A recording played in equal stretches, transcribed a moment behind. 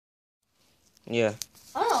Yeah.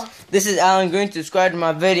 Oh. This is Alan Green. Subscribe to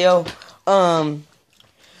my video.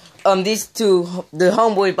 These two, the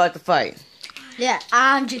homeboy about to fight. Yeah,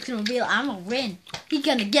 I'm just gonna reveal I'm gonna win. He's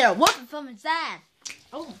gonna get a whooping from his dad.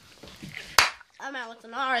 Oh. I'm out with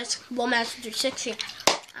an RS Master 360.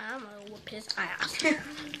 I'm gonna whoop his ass.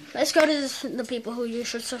 Let's go to the people who you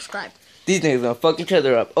should subscribe. These niggas gonna fuck each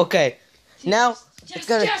other up. Okay. Now it's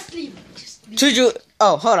gonna leave. choose you.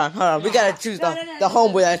 Oh, hold on. We gotta choose the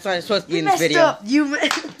homeboy that's supposed to be in this video. Up. You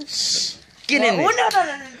Get in there.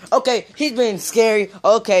 No. Okay, he's being scary.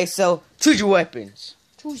 Okay, so choose your weapons.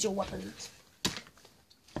 Choose your weapons.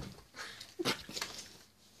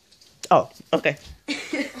 Oh, okay.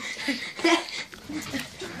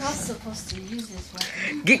 I'm supposed to use this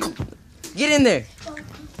weapon. Get in there.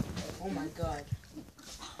 Oh my god.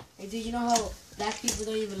 Hey, dude, you know how black people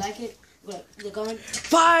don't even like it? But they're going.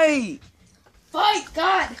 Fight! Fight,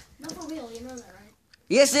 God! Not for real, you know that, right?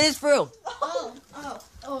 Yes, it is for real. Oh.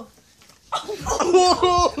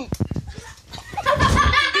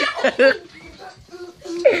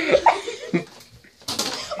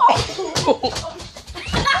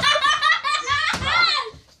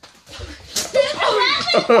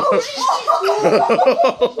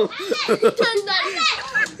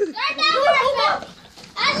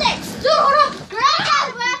 Alex, dude, hold up. Grab that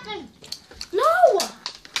weapon. No.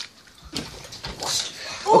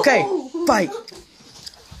 Okay, fight.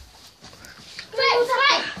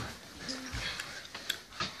 Fight.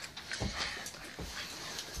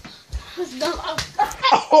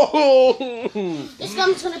 This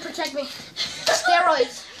gum's gonna protect me.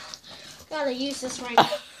 Steroids. Gotta use this right now.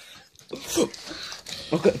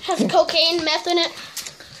 Okay. Has cocaine, meth in it.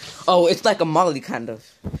 Oh, it's like a Molly kind of.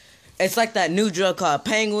 It's like that new drug called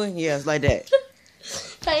Penguin. Yeah, it's like that.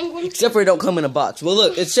 Penguin. Except for it don't come in a box. Well,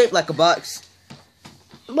 look, it's shaped like a box.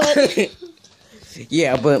 But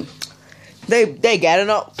yeah, but they got it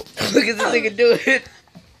all. Look at this nigga do it.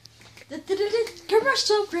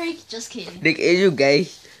 commercial break. Just kidding. Nigga, is you gay?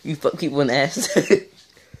 You fuck people in the ass.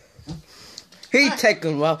 He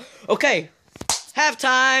taking a while. Okay,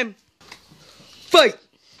 halftime. Fight.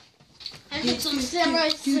 I took some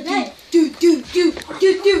steroids today. Dude.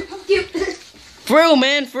 For real,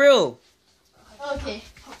 man, for real. Okay.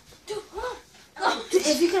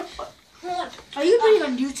 If you can. Are you putting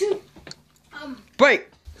on YouTube? Break.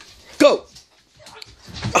 Go.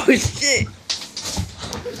 Oh shit.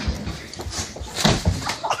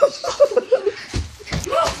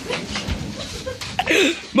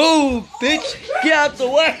 Move, bitch. Get out the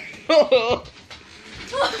way.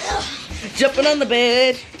 Jumping on the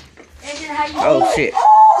bed. Oh shit.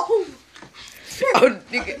 Oh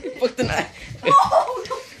nigga, fuck the knife.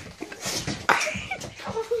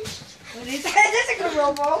 That's a good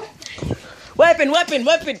roll, bro. Weapon. My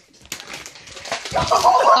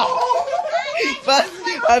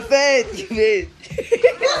face, you bitch.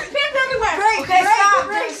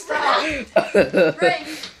 Break.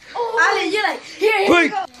 Alan, you're like, here we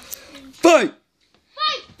Break. go. Fight.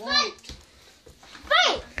 Fight.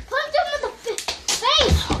 Punch him in the face.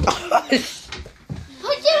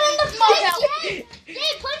 Punch him in the face.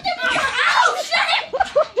 Jay, punch him in the face. Ow, shut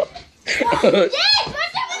it. Jay,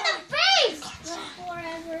 punch him in the face.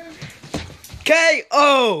 Forever.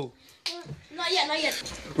 KO. Not yet.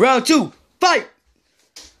 Round 2. Fight.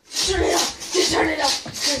 Turn it up. Just turn it up.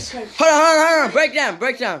 Hold on. Break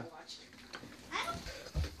down.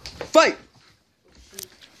 Fight.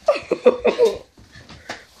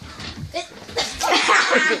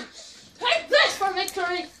 Take this for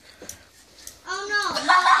victory. Oh no.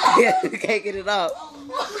 Yeah, you can't get it off.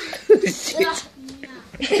 Shit.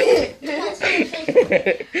 Take this.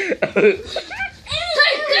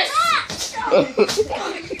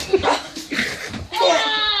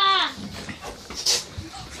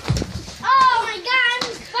 Oh my God,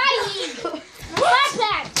 I'm fighting. What's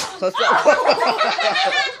that? What's up?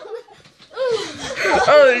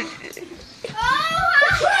 Oh shit.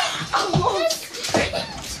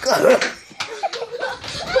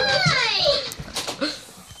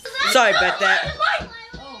 Sorry about that.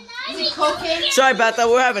 Sorry about that.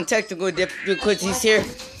 We're having technical difficulties here.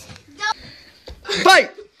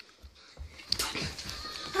 Fight!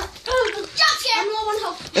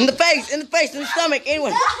 In the face, in the stomach,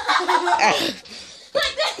 anyone.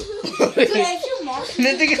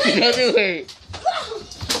 Nothing is another way.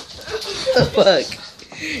 The fuck?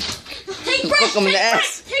 Take Fuck him in the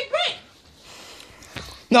ass. Take break.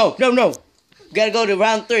 No. Gotta go to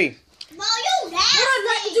round 3.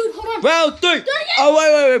 Hold on. Round 3. Oh,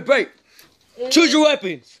 wait, break. Choose your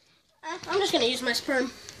weapons. I'm just gonna use my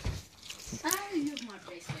sperm.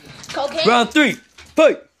 Cocaine. Round 3.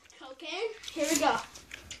 Fight. Cocaine. Here we go.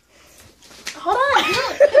 Hold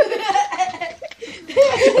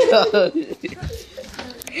You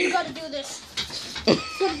gotta do this. You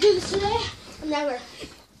gotta do this today or never.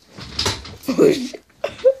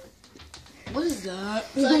 What is that?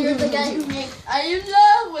 So you're the guy who made. Are you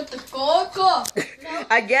love with the coco?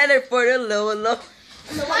 I got it for the low.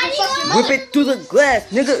 How do you go? Whip it to the glass,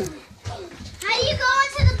 nigga. How do you go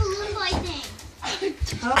into the balloon boy thing?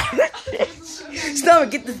 Stop it,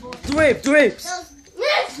 get the drip.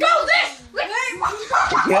 Let's go this. What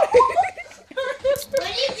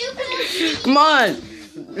do you do for this? Come on.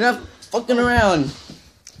 We're not fucking around.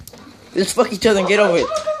 Let's fuck each other and get over it.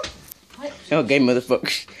 Okay,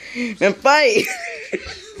 motherfuckers. Man, fight.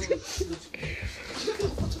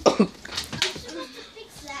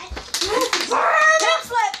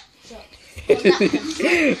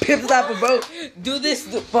 Pip slapper, bro. Do this,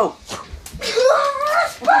 bro.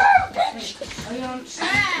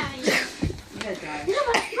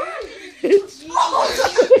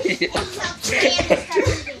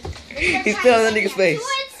 He's still on that nigga's face.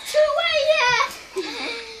 It's 2 a.m.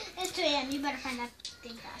 It's 2 a.m. You better find that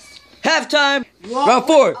thing fast. Halftime. Round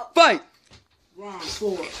 4. Fight. Round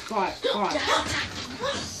 4. Fight.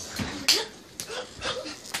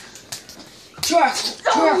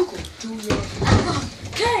 Tackle.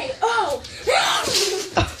 K.O.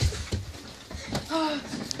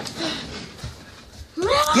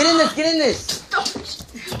 Get in this.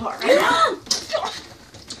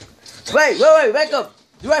 Wait, back up.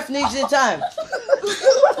 The ref needs in time.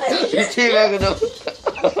 You can't back it up.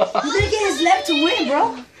 You didn't get his leg to win,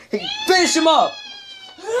 bro. Finish him up.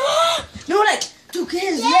 No, like, to get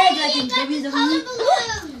his leg like in WWE.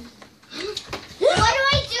 What do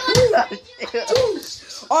I do?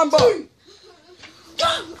 Armbar.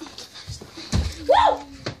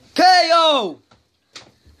 KO.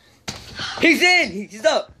 He's in. He's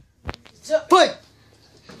up. Put.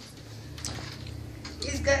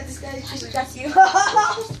 This guy got you.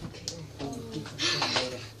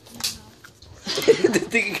 The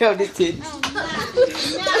thing count his tits.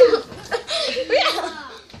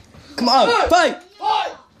 Come on, fight.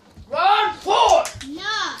 Round 4.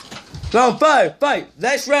 Round 5, fight.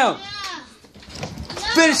 Last round.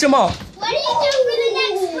 Finish him off. What do you do for the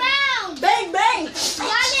next round? Bang, bang.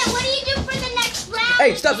 Daniel, what do you do for the next round?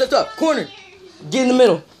 Hey, stop. Corner. Get in the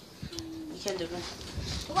middle. You can't do that.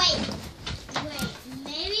 Wait.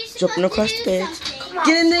 Maybe you're Jumping supposed across to the do bed. something.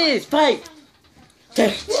 Get in this. Fight. I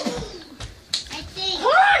think. Come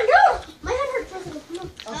on, go. My hand hurts.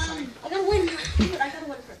 I gotta win.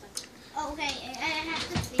 First. Okay, I have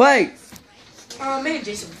to see. Fight. Maybe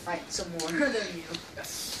Jason would fight some more than you.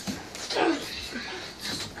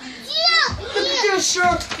 Look at this, sir.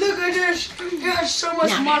 Look at this. You got so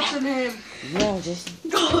much marks in him. No, Jason. Do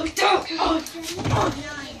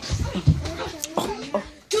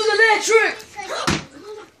the leg trick.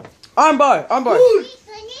 Armbar.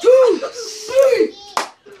 2, 3.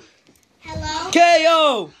 Hello?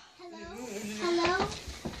 KO. Hello?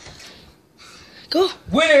 Go.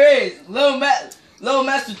 Winner is Little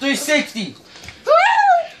Master 360.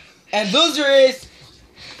 And loser is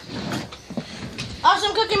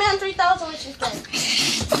Awesome Cookie Man 3000, which is good.